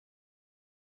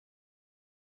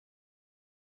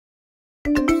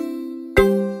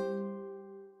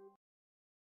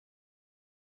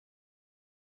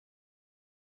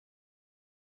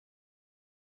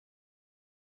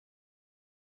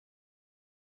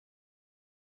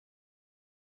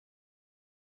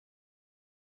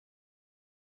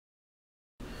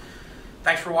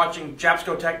Thanks for watching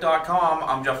JapscoTech.com.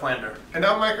 I'm Jeff Lander. And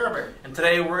I'm Mike Irving. And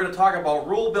today we're going to talk about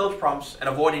rule bilge pumps and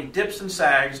avoiding dips and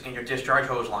sags in your discharge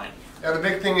hose line. Now the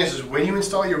big thing is when you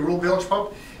install your rule bilge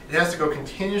pump, it has to go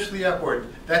continuously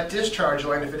upward. That discharge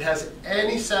line, if it has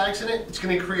any sags in it, it's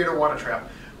going to create a water trap.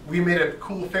 We made a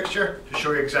cool fixture to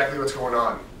show you exactly what's going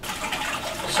on.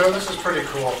 So this is pretty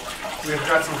cool. We've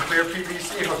got some clear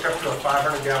PVC hooked up to a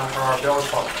 500 gallon per hour bilge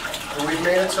pump. And we've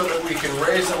made it so that we can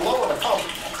raise and lower the pump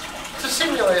to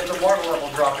simulate the water level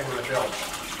dropping in the bilge.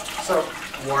 So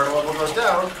water level goes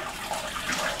down,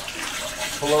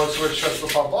 the load switch shuts the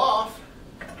pump off,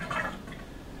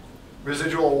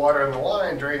 residual water in the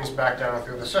line drains back down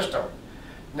through the system.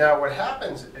 Now what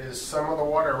happens is some of the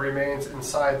water remains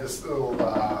inside this little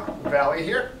valley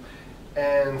here,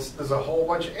 and there's a whole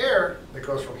bunch of air that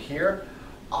goes from here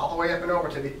all the way up and over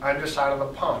to the underside of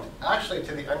the pump, actually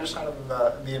to the underside of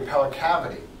the impeller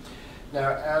cavity.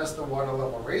 Now as the water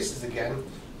level raises again,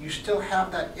 you still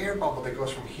have that air bubble that goes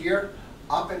from here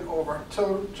up and over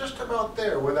to just about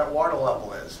there where that water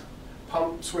level is.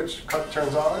 Pump switch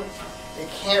turns on, it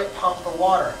can't pump the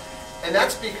water. And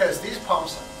that's because these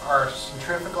pumps are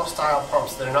centrifugal style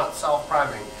pumps. They're not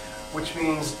self-priming, which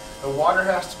means the water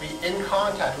has to be in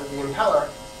contact with the impeller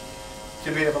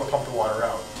to be able to pump the water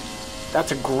out.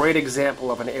 That's a great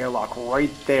example of an airlock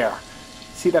right there.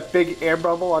 See that big air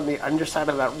bubble on the underside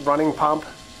of that running pump?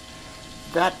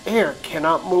 That air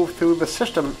cannot move through the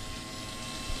system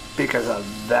because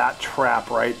of that trap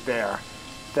right there.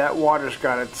 That water's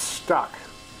got it stuck.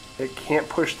 It can't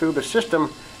push through the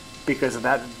system because of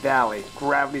that valley.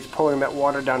 Gravity's pulling that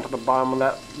water down to the bottom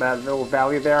of that little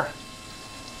valley there.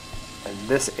 And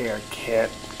this air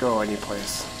can't go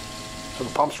anyplace. So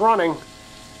the pump's running,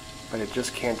 but it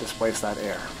just can't displace that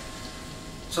air.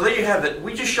 So there you have it.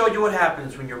 We just showed you what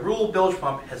happens when your rule bilge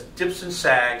pump has dips and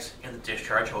sags in the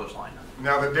discharge hose line.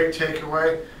 Now the big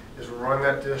takeaway is run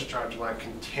that discharge line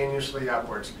continuously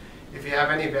upwards. If you have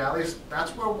any valleys,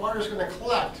 that's where water is going to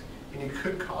collect, and you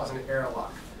could cause an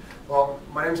airlock. Well,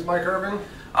 my name's Mike Irving.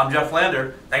 I'm Jeff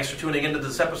Lander. Thanks for tuning into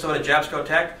this episode of Japsco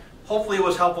Tech. Hopefully it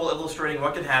was helpful illustrating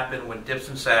what can happen when dips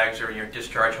and sags are in your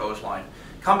discharge hose line.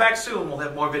 Come back soon. We'll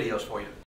have more videos for you.